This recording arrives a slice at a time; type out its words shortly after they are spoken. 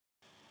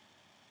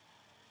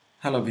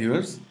Hello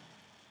viewers,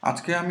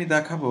 আজকে আমি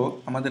দেখাবো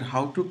আমাদের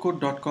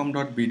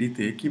howtocode.com.bd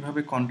তে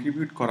কিভাবে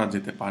কন্ট্রিবিউট করা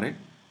যেতে পারে,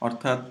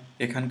 অর্থাৎ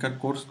এখানকার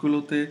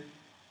কোর্সগুলোতে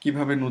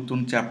কিভাবে নতুন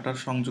চ্যাপ্টার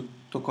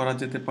সংযুক্ত করা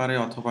যেতে পারে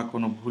অথবা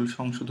কোনো ভুল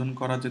সংশোধন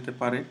করা যেতে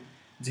পারে।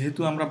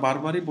 যেহেতু আমরা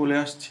বারবারই বলে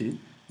আসছি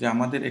যে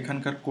আমাদের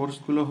এখানকার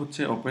কোর্সগুলো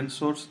হচ্ছে ওপেন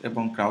সোর্স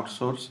এবং ক্রাউড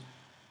সোর্স।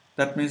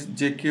 দ্যাট মিনস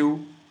যে কেউ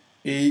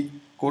এই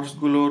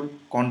কোর্সগুলোর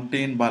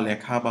কন্টেন্ট বা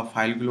লেখা বা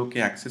ফাইলগুলোকে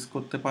অ্যাক্সেস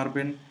করতে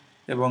পারবেন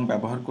এবং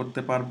ব্যবহার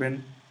করতে পারবেন,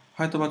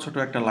 হয়তোবা ছোট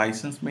একটা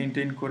লাইসেন্স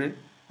মেনটেন করে।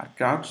 আর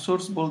ক্রাউড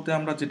সোর্স বলতে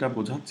আমরা যেটা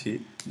বোঝাচ্ছি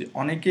যে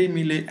অনেকেই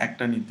মিলে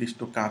একটা নির্দিষ্ট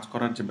কাজ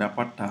করার যে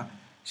ব্যাপারটা,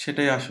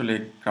 সেটাই আসলে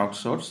ক্রাউড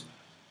সোর্স।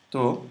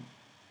 তো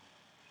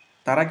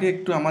তার আগে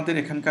একটু আমাদের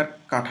এখানকার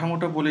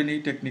কাঠামোটা বলে নিই,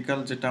 টেকনিক্যাল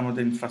যেটা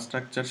আমাদের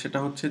ইনফ্রাস্ট্রাকচার, সেটা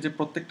হচ্ছে যে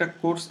প্রত্যেকটা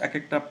কোর্স এক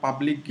একটা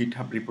পাবলিক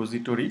গিটহাব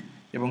রিপোজিটরি,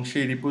 এবং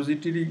সেই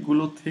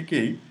রিপোজিটরিগুলো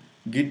থেকেই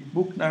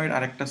গিটবুক নামের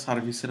আরেকটা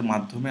সার্ভিসের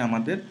মাধ্যমে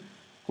আমাদের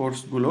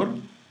কোর্সগুলোর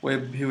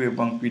ওয়েব ভিউ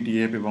এবং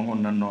পিডিএফ এবং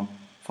অন্যান্য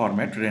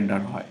ফরম্যাট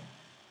রেন্ডার হয়।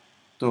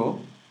 তো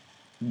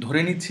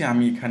ধরে নিচ্ছি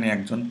আমি এখানে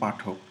একজন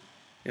পাঠক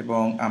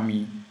এবং আমি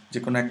যে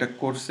কোনো একটা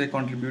কোর্সে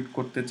কন্ট্রিবিউট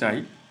করতে চাই।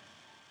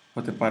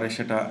 হতে পারে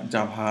সেটা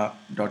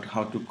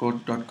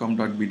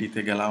java.howtocode.com.bd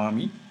তে গেলাম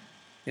আমি,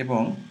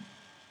 এবং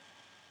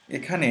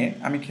এখানে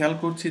আমি খেয়াল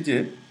করছি যে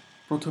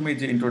প্রথমে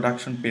যে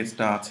ইন্ট্রোডাকশন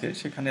পেজটা আছে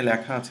সেখানে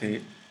লেখা আছে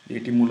যে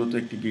এটি মূলত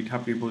একটি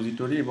গিটহাব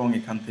রিপোজিটরি এবং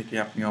এখান থেকে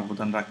আপনি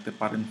অবদান রাখতে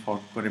পারেন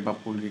ফর্ক করে বা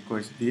পুল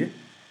রিকোয়েস্ট দিয়ে।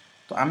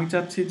 তো আমি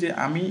চাচ্ছি যে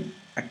আমি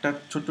একটা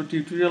ছোট্ট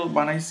টিউটোরিয়াল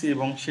বানাইছি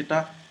এবং সেটা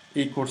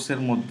এই কোর্সের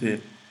মধ্যে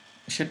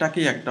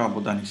সেটাকেই একটা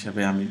অবদান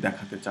হিসেবে আমি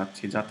দেখাতে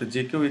চাচ্ছি, যাতে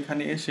যে কেউ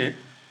এখানে এসে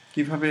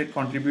কিভাবে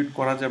কন্ট্রিবিউট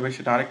করা যাবে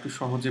সেটা আরেকটু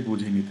সহজে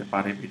বুঝে নিতে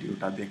পারে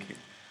ভিডিওটা দেখে।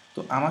 তো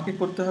আমাকে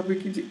করতে হবে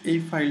কি, যে এই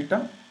ফাইলটা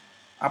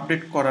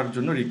আপডেট করার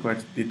জন্য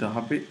রিকোয়েস্ট দিতে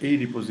হবে এই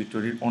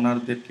রিপোজিটরির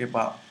ওনারদেরকে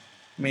বা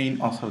মেইন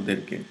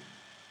অথরদেরকে।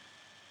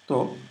 তো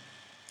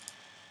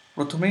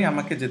প্রথমেই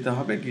আমাকে যেতে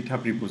হবে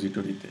গিটহাব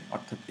রিপোজিটরিতে,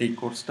 অর্থাৎ এই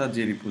কোর্সটা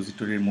যে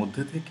রিপোজিটরির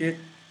মধ্যে থেকে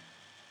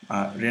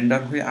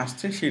রেন্ডার হয়ে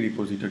আসছে সেই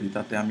রিপোজিটরি,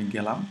 তাতে আমি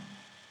গেলাম।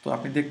 তো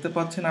আপনি দেখতে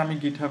পাচ্ছেন আমি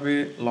গিটহাবে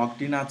লগড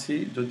ইন আছি।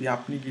 যদি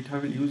আপনি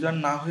গিটহাবে ইউজার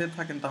না হয়ে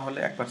থাকেন তাহলে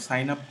একবার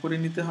সাইন আপ করে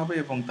নিতে হবে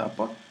এবং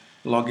তারপর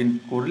লগ ইন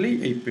করলেই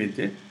এই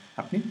পেজে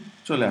আপনি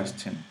চলে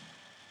আসছেন।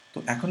 তো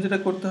এখন যেটা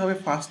করতে হবে,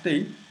 ফার্স্টেই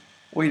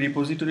ওই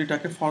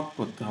রিপোজিটরিটাকে ফর্ক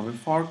করতে হবে।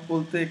 ফর্ক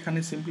বলতে এখানে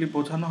সিম্পলি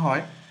বোঝানো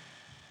হয়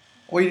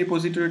ওই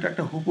রিপোজিটরিটা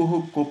একটা হুবহু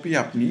কপি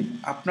আপনি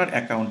আপনার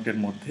অ্যাকাউন্টের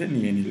মধ্যে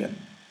নিয়ে নিলেন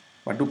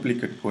বা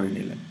ডুপ্লিকেট করে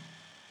নিলেন।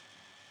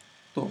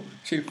 তো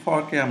সেই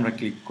ফর্কে আমরা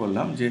ক্লিক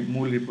করলাম যে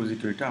মূল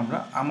রিপোজিটরিটা আমরা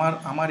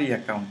আমারই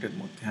অ্যাকাউন্টের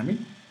মধ্যে আমি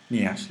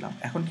নিয়ে আসলাম।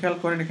 এখন খেয়াল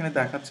করেন এখানে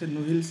দেখাচ্ছে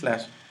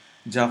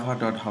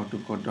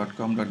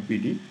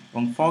nuhil/java.howtocode.com.bd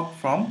এবং ফর্ক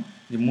ফ্রম,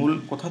 যে মূল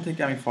কোথা থেকে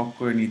আমি ফর্ক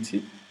করে নিচ্ছি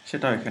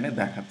সেটাও এখানে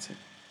দেখাচ্ছে।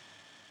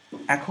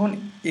 এখন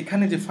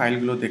এখানে যে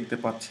ফাইলগুলো দেখতে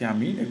পাচ্ছি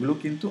আমি, এগুলো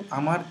কিন্তু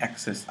আমার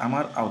অ্যাক্সেস,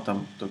 আমার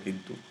আওতাভুক্ত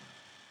কিন্তু,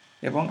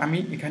 এবং আমি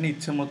এখানে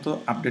ইচ্ছে মতো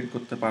আপডেট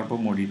করতে পারবো,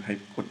 মডিফাই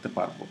করতে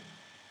পারবো।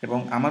 এবং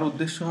আমার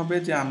উদ্দেশ্য হবে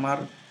যে আমার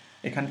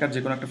এখানকার যে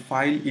কোনো একটা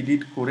ফাইল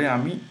এডিট করে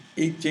আমি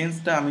এই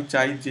চেঞ্জটা আমি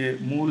চাই যে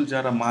মূল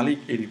যারা মালিক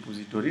এই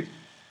রিপোজিটরির,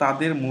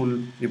 তাদের মূল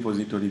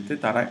রিপোজিটরিতে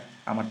তারা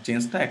আমার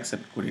চেঞ্জটা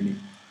অ্যাকসেপ্ট করে নিই।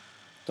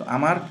 তো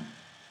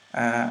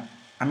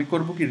আমি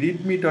করব কি,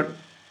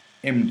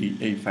 readme.md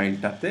এই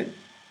ফাইলটাতে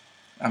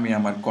আমি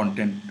আমার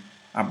কন্টেন্ট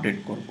আপডেট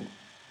করব।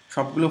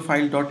 সবগুলো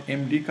ফাইল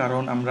 .md,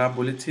 কারণ আমরা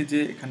বলেছি যে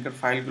এখানকার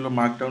ফাইলগুলো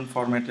মার্কডাউন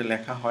ফরম্যাটে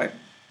লেখা হয়।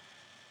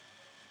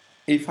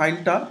 এই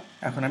ফাইলটা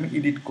এখন আমি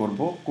এডিট করব,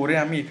 করে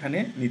আমি এখানে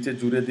নিচে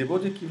জুড়ে দেব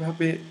যে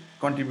কিভাবে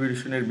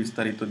কন্ট্রিবিউশনের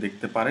বিস্তারিত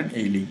দেখতে পারেন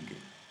এই লিঙ্কে।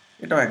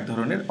 এটাও এক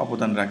ধরনের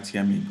অবদান রাখছি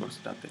আমি এই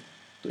কোর্সটাতে।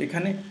 তো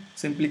এখানে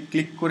সিম্পলি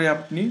ক্লিক করে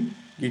আপনি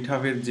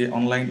গিটহাবের যে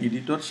অনলাইন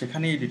এডিটর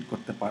সেখানে এডিট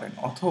করতে পারেন,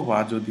 অথবা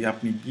যদি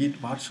আপনি গিট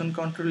ভার্সন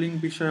কন্ট্রোলিং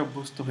বিষয়ে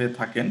অভ্যস্ত হয়ে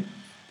থাকেন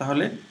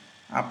তাহলে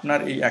আপনার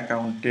এই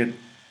অ্যাকাউন্টের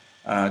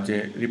যে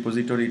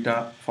রিপোজিটরিটা,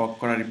 ফর্ক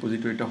করা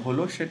রিপোজিটরিটা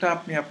হলো, সেটা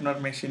আপনি আপনার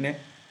মেশিনে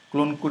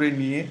ক্লোন করে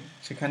নিয়ে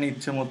সেখানে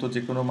ইচ্ছে মতো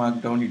যে কোনো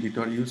মার্কডাউন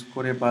এডিটর ইউজ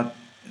করে বা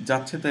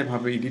যাচ্ছে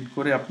তাইভাবে এডিট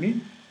করে আপনি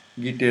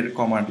গিটের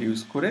কমান্ড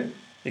ইউজ করে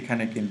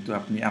এখানে কিন্তু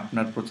আপনি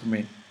আপনার প্রথমে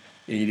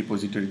এই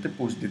রিপোজিটরিতে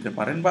পুশ দিতে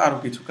পারেন বা আরও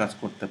কিছু কাজ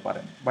করতে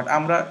পারেন। বাট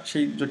আমরা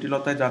সেই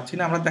জটিলতায় যাচ্ছি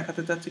না, আমরা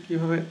দেখাতে চাচ্ছি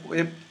কীভাবে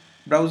ওয়েব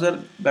ব্রাউজার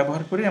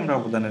ব্যবহার করে আমরা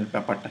অবদানের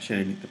ব্যাপারটা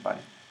সেরে নিতে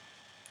পারি।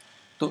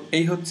 তো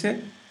এই হচ্ছে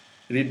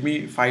রিডমি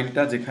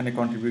ফাইলটা, যেখানে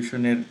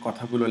কন্ট্রিবিউশনের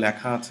কথাগুলো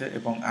লেখা আছে,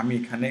 এবং আমি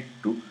এখানে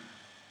একটু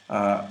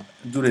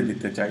জুড়ে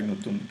দিতে চাই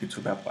নতুন কিছু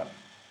ব্যাপার।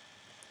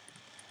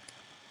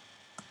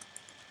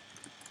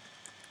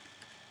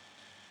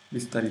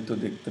 বিস্তারিত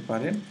দেখতে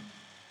পারেন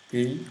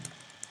এই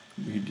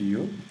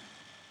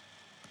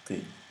ভিডিওতে।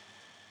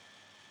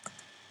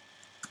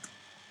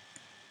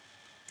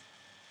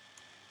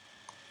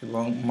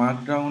 এবং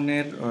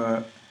মার্কডাউনের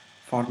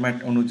ফরম্যাট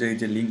অনুযায়ী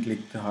যে লিঙ্ক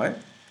লিখতে হয়,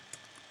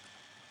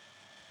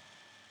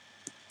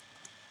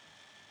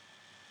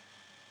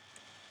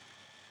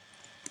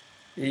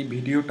 এই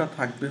ভিডিওটা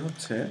থাকবে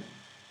হচ্ছে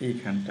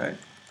এইখানটায়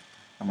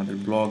আমাদের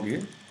ব্লগে।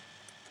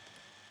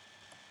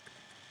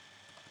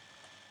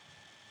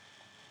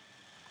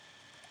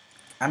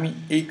 আমি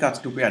এই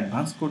কাজটুকু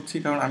অ্যাডভান্স করছি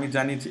কারণ আমি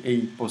জানি যে এই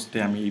পোস্টে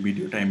আমি এই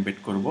ভিডিওটা এমবেড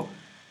করব।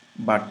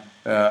 বাট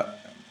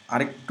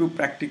আরেকটু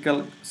প্র্যাকটিক্যাল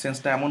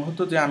সেন্সটা এমন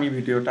হতো যে আমি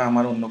ভিডিওটা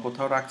আমার অন্য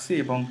কোথাও রাখছি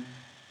এবং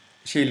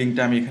সেই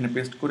লিঙ্কটা আমি এখানে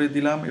পেস্ট করে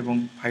দিলাম এবং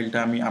ফাইলটা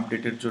আমি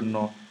আপডেটের জন্য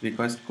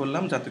রিকোয়েস্ট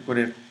করলাম যাতে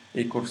করে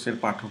এই কোর্সের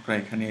পাঠকরা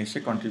এখানে এসে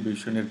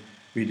কন্ট্রিবিউশনের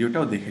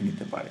ভিডিওটাও দেখে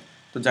নিতে পারে।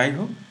 তো যাই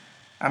হোক,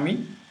 আমি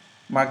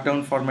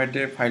মার্কডাউন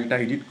ফরম্যাটে ফাইলটা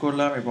এডিট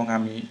করলাম এবং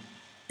আমি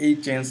এই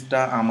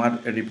চেঞ্জটা আমার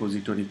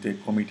রিপোজিটরিতে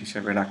কমিট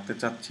হিসেবে রাখতে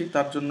চাচ্ছি।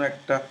 তার জন্য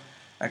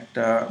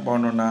একটা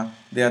বর্ণনা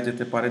দেয়া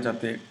যেতে পারে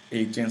যাতে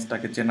এই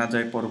চেঞ্জটাকে চেনা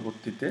যায়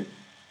পরবর্তীতে।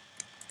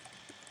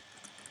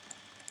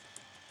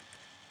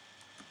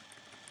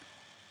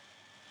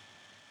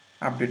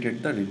 Updated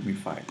the Redmi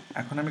file.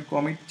 এখন আমি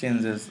কমিট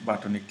চেঞ্জেস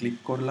বাটনে ক্লিক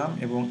করলাম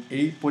এবং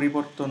এই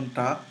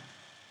পরিবর্তনটা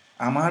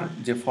আমার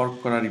যে ফর্ক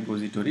করা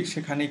রিপোজিটরি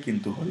সেখানেই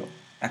কিন্তু হলো।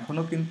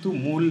 এখনও কিন্তু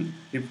মূল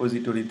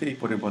রিপোজিটরিতে এই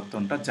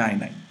পরিবর্তনটা যায়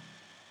নাই।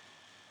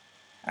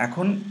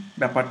 এখন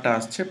ব্যাপারটা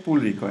আসছে পুল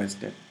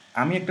রিকোয়েস্টের।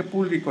 আমি একটা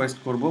পুল রিকোয়েস্ট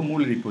করব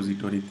মূল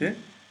রিপোজিটরিতে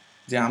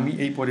যে আমি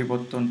এই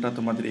পরিবর্তনটা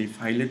তোমাদের এই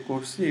ফাইলে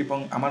করছি এবং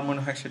আমার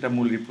মনে হয় সেটা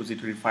মূল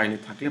রিপোজিটরি ফাইলে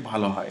থাকলে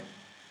ভালো হয়।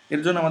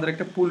 এর জন্য আমাদের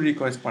একটা পুল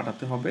রিকোয়েস্ট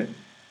পাঠাতে হবে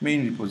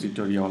মেইন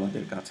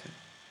রিপোজিটরিওয়ালাদের কাছে।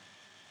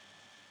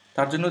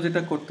 তার জন্য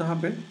যেটা করতে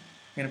হবে,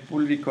 এখানে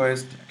পুল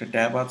রিকোয়েস্ট একটা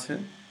ট্যাব আছে,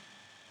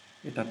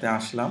 এটাতে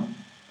আসলাম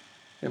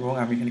এবং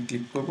আমি এখানে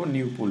ক্লিক করব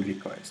নিউ পুল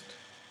রিকোয়েস্ট।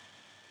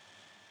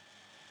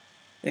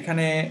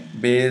 এখানে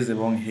বেজ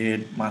এবং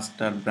হেড,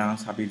 মাস্টার, ব্রাঞ্চ,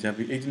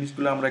 হাবিজাবি এই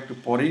জিনিসগুলো আমরা একটু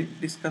পরেই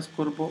ডিসকাস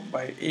করব বা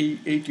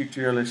এই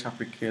টিউটোরিয়ালের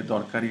সাপেক্ষে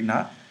দরকারি না,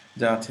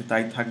 যা আছে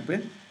তাই থাকবে।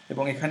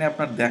 এবং এখানে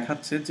আপনার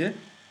দেখাচ্ছে যে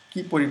কি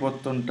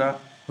পরিবর্তনটা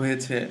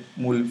হয়েছে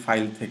মূল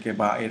ফাইল থেকে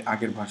বা এর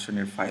আগের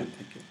ভার্সনের ফাইল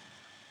থেকে।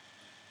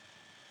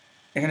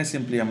 এখানে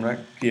সিম্পলি আমরা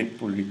ক্রিয়েট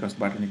পুল রিকোয়েস্ট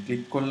বাটনে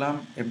ক্লিক করলাম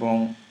এবং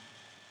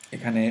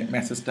এখানে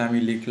মেসেজটা আমি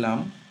লিখলাম,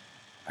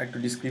 একটু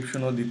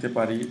ডিসক্রিপশনও দিতে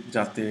পারি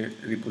যাতে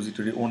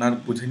রিপোজিটরি ওনার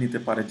বুঝে নিতে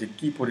পারে যে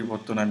কি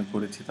পরিবর্তন আমি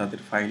করেছি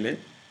তাদের ফাইলে।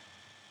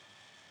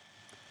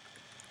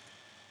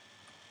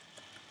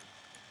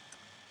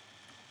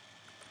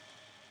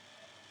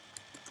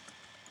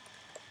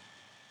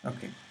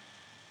 ওকে,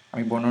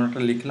 আমি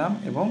বর্ণনাটা লিখলাম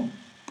এবং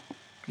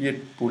ক্রিয়েট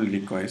পুল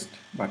রিকোয়েস্ট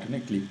বাটনে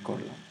ক্লিক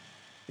করলাম।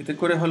 এতে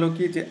করে হলো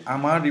কি যে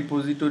আমার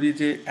রিপোজিটরি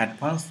যে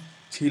অ্যাডভান্স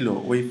ছিল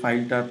ওই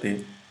ফাইলটাতে,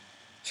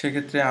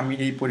 সেক্ষেত্রে আমি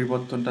এই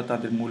পরিবর্তনটা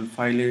তাদের মূল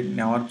ফাইলে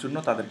নেওয়ার জন্য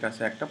তাদের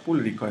কাছে একটা পুল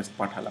রিকোয়েস্ট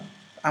পাঠালাম।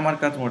 আমার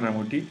কাজ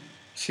মোটামুটি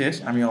শেষ,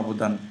 আমি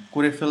অবদান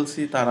করে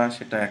ফেলছি, তারা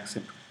সেটা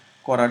অ্যাকসেপ্ট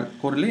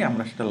করলেই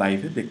আমরা সেটা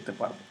লাইভে দেখতে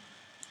পারবো।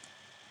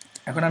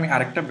 এখন আমি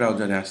আরেকটা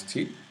ব্রাউজারে আসছি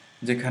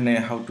যেখানে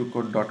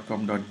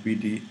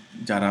howtocode.com.bd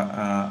যারা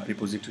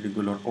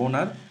রিপোজিটরিগুলোর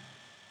ওনার,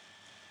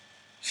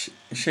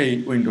 সেই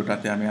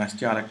উইন্ডোটাতে আমি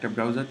আসছি আরেকটা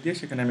ব্রাউজার দিয়ে,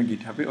 সেখানে আমি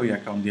গিটহাবে ওই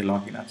অ্যাকাউন্ট দিয়ে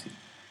লগ ইন আছি।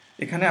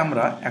 এখানে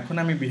এখন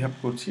আমি বিহেভ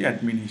করছি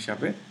অ্যাডমিন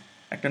হিসাবে,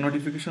 একটা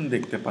নোটিফিকেশন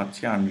দেখতে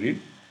পাচ্ছি আনরিড,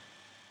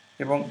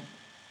 এবং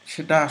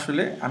সেটা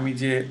আসলে আমি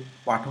যে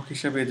পাঠক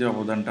হিসেবে যে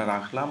অবদানটা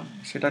রাখলাম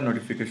সেটা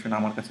নোটিফিকেশন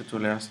আমার কাছে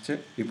চলে আসছে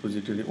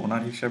রিপোজিটরি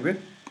ওনার হিসাবে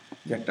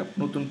যে একটা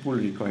নতুন পুল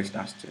রিকোয়েস্ট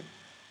আসছে।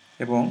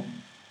 এবং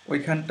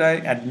ওইখানটায়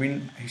অ্যাডমিন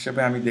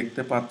হিসেবে আমি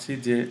দেখতে পাচ্ছি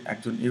যে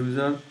একজন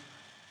ইউজার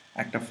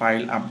একটা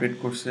ফাইল আপডেট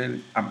করছে,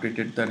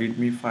 আপডেটেড দ্য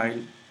রিডমি ফাইল।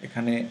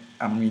 এখানে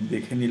আমি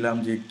দেখে নিলাম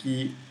যে কি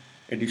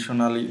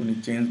এডিশনালি উনি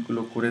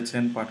চেঞ্জগুলো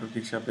করেছেন পাঠক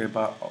হিসাবে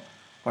বা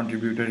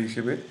কন্ট্রিবিউটর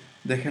হিসেবে।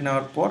 দেখে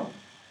নেওয়ার পর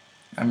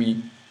আমি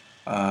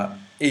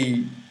এই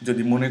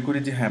যদি মনে করি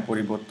যে হ্যাঁ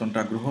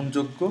পরিবর্তনটা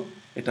গ্রহণযোগ্য,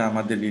 এটা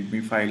আমাদের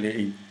রিডমি ফাইলে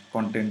এই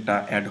কন্টেন্টটা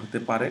অ্যাড হতে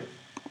পারে,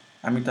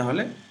 আমি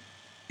তাহলে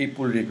এই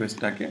পুল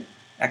রিকোয়েস্টটাকে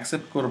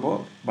অ্যাকসেপ্ট করব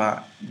বা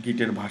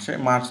গিটের ভাষায়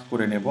মার্জ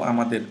করে নেব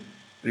আমাদের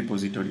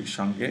রিপোজিটরির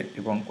সঙ্গে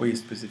এবং ওই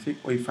স্পেসিফিক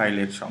ওই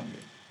ফাইলের সঙ্গে।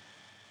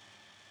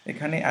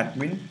 এখানে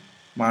অ্যাডমিন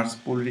মার্জ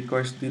পুল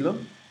রিকোয়েস্ট দিল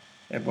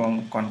এবং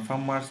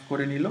কনফার্ম মার্জ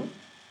করে নিল।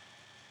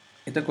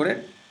 এতে করে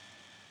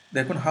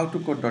দেখুন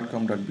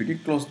howtocode.com.bd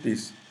close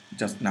this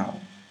just now,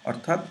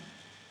 অর্থাৎ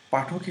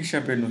পাঠক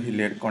হিসাবে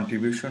নহিলের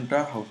কন্ট্রিবিউশনটা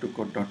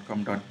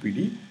howtocode.com.bd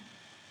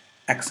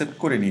অ্যাকসেপ্ট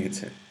করে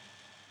নিয়েছে।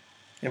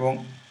 এবং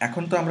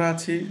এখন তো আমরা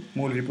আছি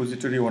মূল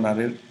রিপোজিটরি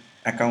ওনারের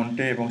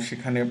অ্যাকাউন্টে এবং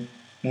সেখানে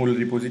মূল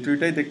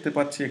রিপোজিটরিটাই দেখতে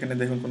পাচ্ছি। এখানে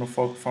দেখুন কোনো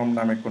ফর্ক ফর্ম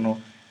নামে কোনো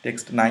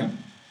টেক্সট নাই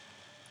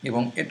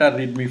এবং এটা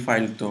রিডমি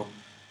ফাইল। তো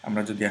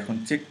আমরা যদি এখন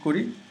চেক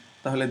করি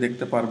তাহলে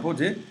দেখতে পারবো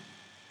যে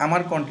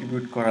আমার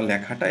কন্ট্রিবিউট করা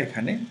লেখাটা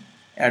এখানে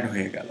অ্যাড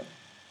হয়ে গেল।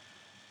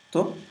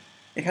 তো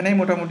এখানেই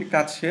মোটামুটি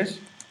কাজ শেষ।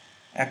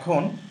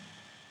 এখন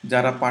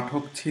যারা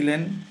পাঠক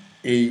ছিলেন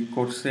এই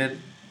কোর্সের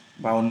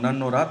বা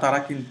অন্যান্যরা, তারা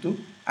কিন্তু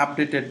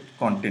আপডেটেড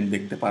কন্টেন্ট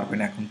দেখতে পারবেন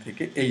এখন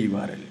থেকে এই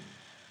ইউআরএলে।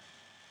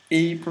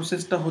 এই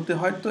প্রসেসটা হতে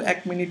হয়তো 1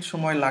 মিনিট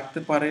সময় লাগতে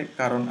পারে,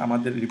 কারণ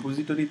আমাদের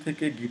রিপোজিটরি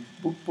থেকে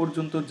গিটবুক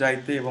পর্যন্ত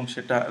যাইতে এবং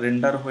সেটা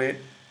রেন্ডার হয়ে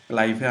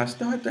লাইভে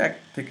আসতে হয়তো 1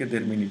 থেকে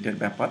 1.5 মিনিটের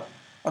ব্যাপার,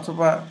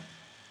 অথবা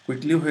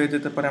কুইকলি হয়ে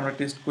যেতে পারে। আমরা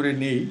টেস্ট করে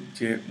নেই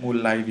যে মূল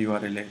লাইভ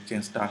ইউআরএলে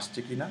চেঞ্জটা আসছে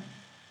কিনা।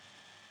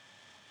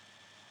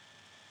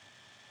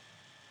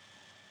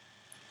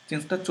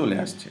 চেঞ্জটা চলে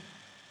আসছে,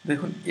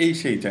 দেখুন এই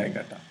সেই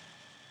জায়গাটা।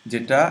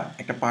 যেটা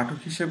একটা পাঠক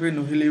হিসেবে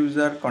নুহিল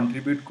ইউজার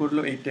কন্ট্রিবিউট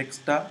করলো এই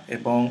টেক্সটটা,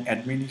 এবং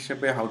অ্যাডমিন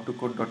হিসেবে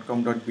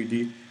howtocode.com.bd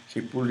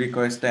সেই পুল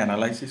রিকোয়েস্টটা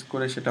অ্যানালাইসিস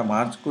করে সেটা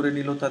মার্জ করে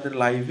নিল তাদের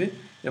লাইভে,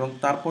 এবং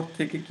তারপর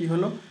থেকে কি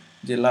হলো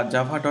যে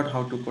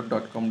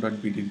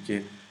java.howtocode.com.bd যে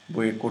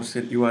বইয়ের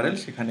কোর্সের ইউআরএল,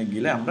 সেখানে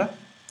গেলে আমরা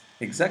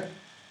এক্স্যাক্ট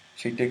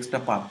সেই টেক্সটটা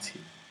পাচ্ছি।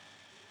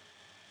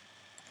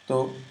 তো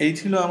এই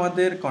ছিল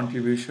আমাদের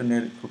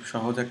কন্ট্রিবিউশনের খুব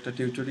সহজ একটা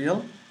টিউটোরিয়াল।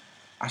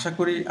 আশা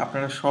করি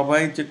আপনারা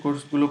সবাই যে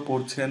কোর্সগুলো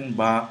পড়ছেন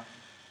বা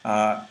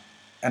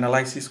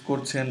অ্যানালাইসিস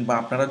করছেন, বা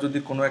আপনারা যদি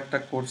কোনো একটা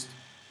কোর্স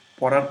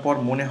পড়ার পর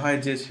মনে হয়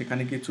যে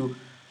সেখানে কিছু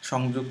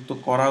সংযুক্ত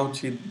করা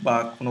উচিত বা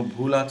কোনো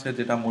ভুল আছে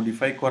যেটা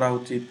মডিফাই করা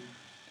উচিত,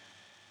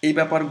 এই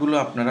ব্যাপারগুলো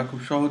আপনারা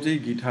খুব সহজেই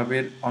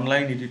গিটহাবের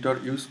অনলাইন এডিটর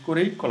ইউজ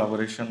করেই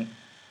কোলাবোরেশন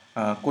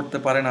করতে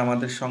পারেন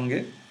আমাদের সঙ্গে।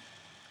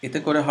 এতে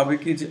করে হবে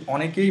কি যে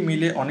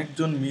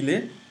অনেকজন মিলে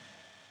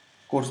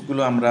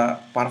কোর্সগুলো আমরা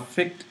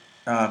পারফেক্ট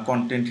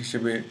কন্টেন্ট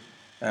হিসেবে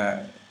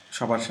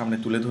সবার সামনে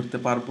তুলে ধরতে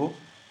পারবো,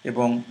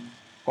 এবং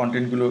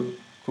কন্টেন্টগুলো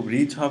খুব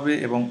রিচ হবে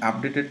এবং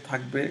আপডেটেড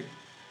থাকবে।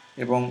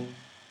 এবং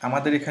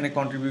আমাদের এখানে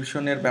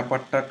কন্ট্রিবিউশনের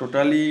ব্যাপারটা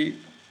টোটালি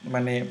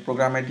মানে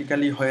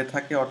প্রোগ্রামেটিক্যালি হয়ে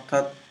থাকে,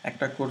 অর্থাৎ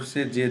একটা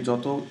কোর্সে যে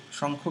যত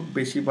সংখ্যক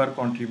বেশিবার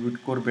কন্ট্রিবিউট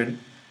করবেন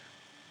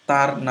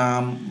তার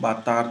নাম বা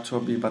তার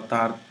ছবি বা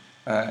তার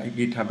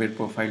গিটহাবের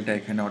প্রোফাইলটা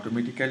এখানে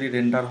অটোমেটিক্যালি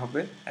রেন্ডার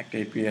হবে একটা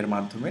এপিআই এর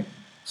মাধ্যমে।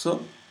 সো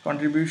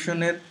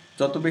কন্ট্রিবিউশনের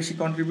যত বেশি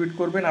কন্ট্রিবিউট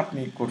করবেন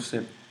আপনি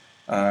কোর্সের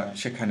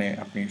সেখানে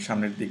আপনি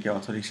সামনের দিকে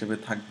অথর হিসেবে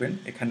থাকবেন।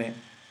 এখানে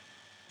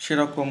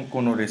সেরকম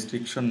কোনো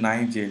রেস্ট্রিকশন নাই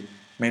যে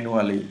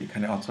ম্যানুয়ালি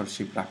এখানে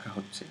অথরশিপ রাখা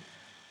হচ্ছে।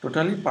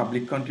 টোটালি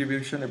পাবলিক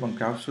কন্ট্রিবিউশন এবং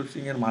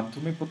ক্রাউডসোর্সিংয়ের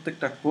মাধ্যমে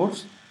প্রত্যেকটা কোর্স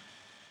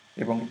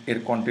এবং এর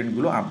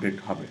কন্টেন্টগুলো আপডেট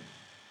হবে।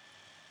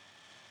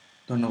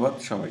 ধন্যবাদ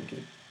সবাইকে।